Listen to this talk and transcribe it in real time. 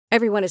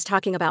Everyone is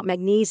talking about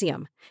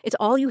magnesium. It's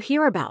all you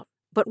hear about.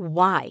 But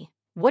why?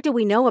 What do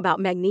we know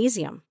about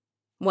magnesium?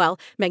 Well,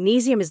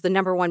 magnesium is the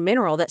number one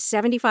mineral that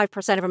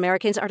 75% of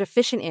Americans are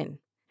deficient in.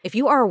 If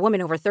you are a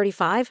woman over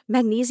 35,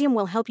 magnesium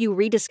will help you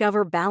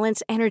rediscover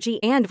balance, energy,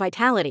 and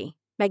vitality.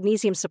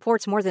 Magnesium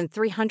supports more than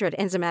 300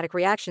 enzymatic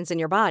reactions in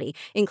your body,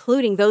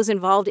 including those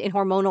involved in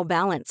hormonal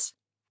balance.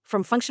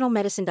 From functional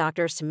medicine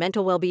doctors to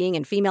mental well-being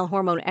and female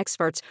hormone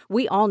experts,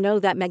 we all know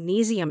that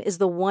magnesium is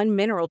the one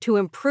mineral to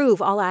improve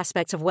all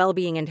aspects of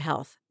well-being and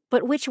health.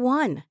 But which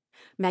one?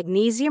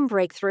 Magnesium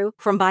Breakthrough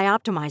from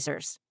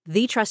Bioptimizers,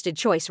 the trusted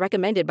choice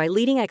recommended by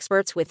leading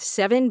experts with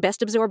 7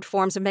 best-absorbed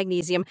forms of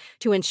magnesium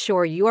to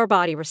ensure your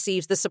body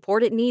receives the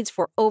support it needs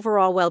for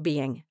overall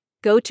well-being.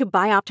 Go to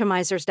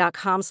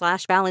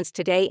bioptimizers.com/balance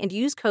today and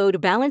use code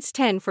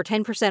BALANCE10 for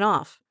 10%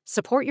 off.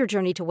 Support your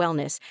journey to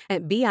wellness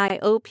at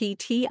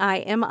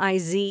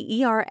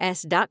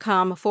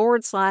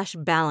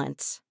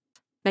bioptimizers.com/balance.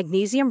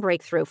 Magnesium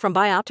Breakthrough from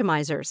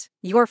Bioptimizers,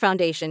 your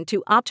foundation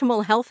to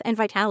optimal health and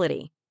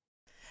vitality.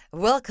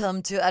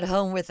 Welcome to At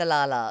Home with the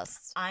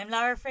Lalas. I'm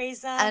Lara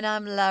Fraser. And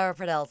I'm Lara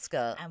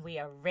Podolska. And we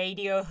are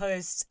radio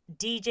hosts,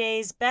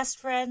 DJs, best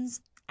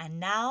friends, and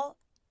now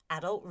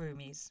adult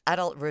roomies.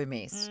 Adult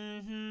roomies.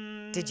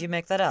 Mm-hmm. Did you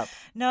make that up?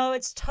 No,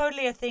 it's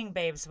totally a thing,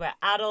 babes. We're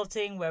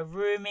adulting, we're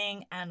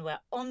rooming, and we're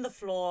on the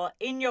floor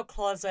in your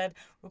closet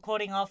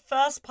recording our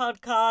first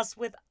podcast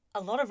with a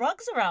lot of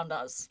rugs around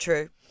us.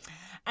 True.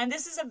 And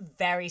this is a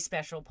very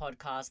special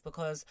podcast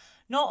because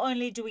not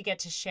only do we get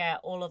to share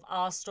all of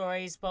our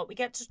stories, but we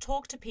get to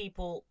talk to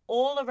people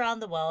all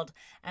around the world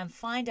and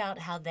find out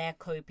how they're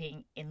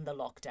coping in the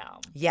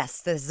lockdown.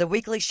 Yes, this is a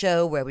weekly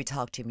show where we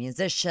talk to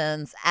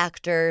musicians,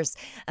 actors,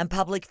 and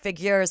public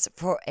figures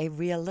for a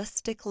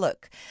realistic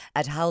look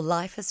at how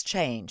life has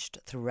changed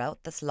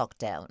throughout this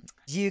lockdown.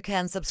 You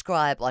can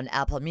subscribe on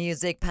Apple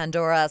Music,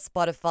 Pandora,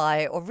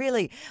 Spotify, or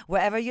really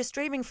wherever you're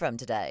streaming from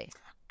today.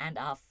 And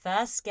our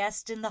first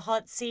guest in the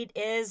hot seat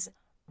is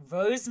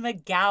Rose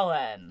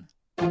McGowan.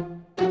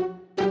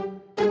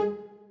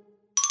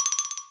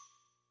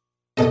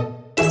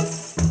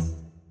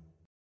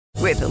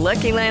 With the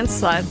Lucky Land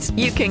Slots,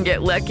 you can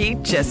get lucky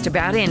just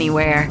about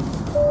anywhere.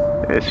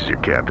 This is your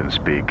captain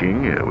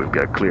speaking. We've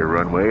got clear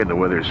runway and the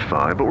weather's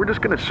fine, but we're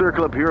just going to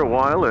circle up here a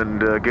while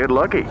and get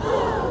lucky.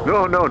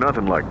 No,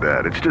 nothing like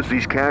that. It's just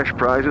these cash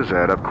prizes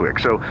add up quick.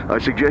 So I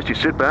suggest you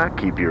sit back,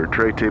 keep your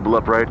tray table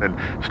upright, and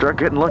start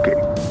getting lucky.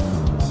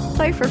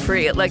 Play for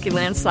free at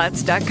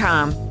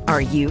LuckyLandSlots.com.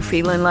 Are you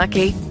feeling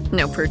lucky?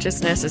 No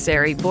purchase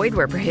necessary. Void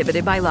where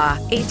prohibited by law.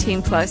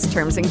 18+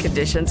 terms and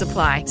conditions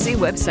apply. See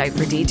website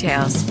for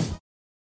details.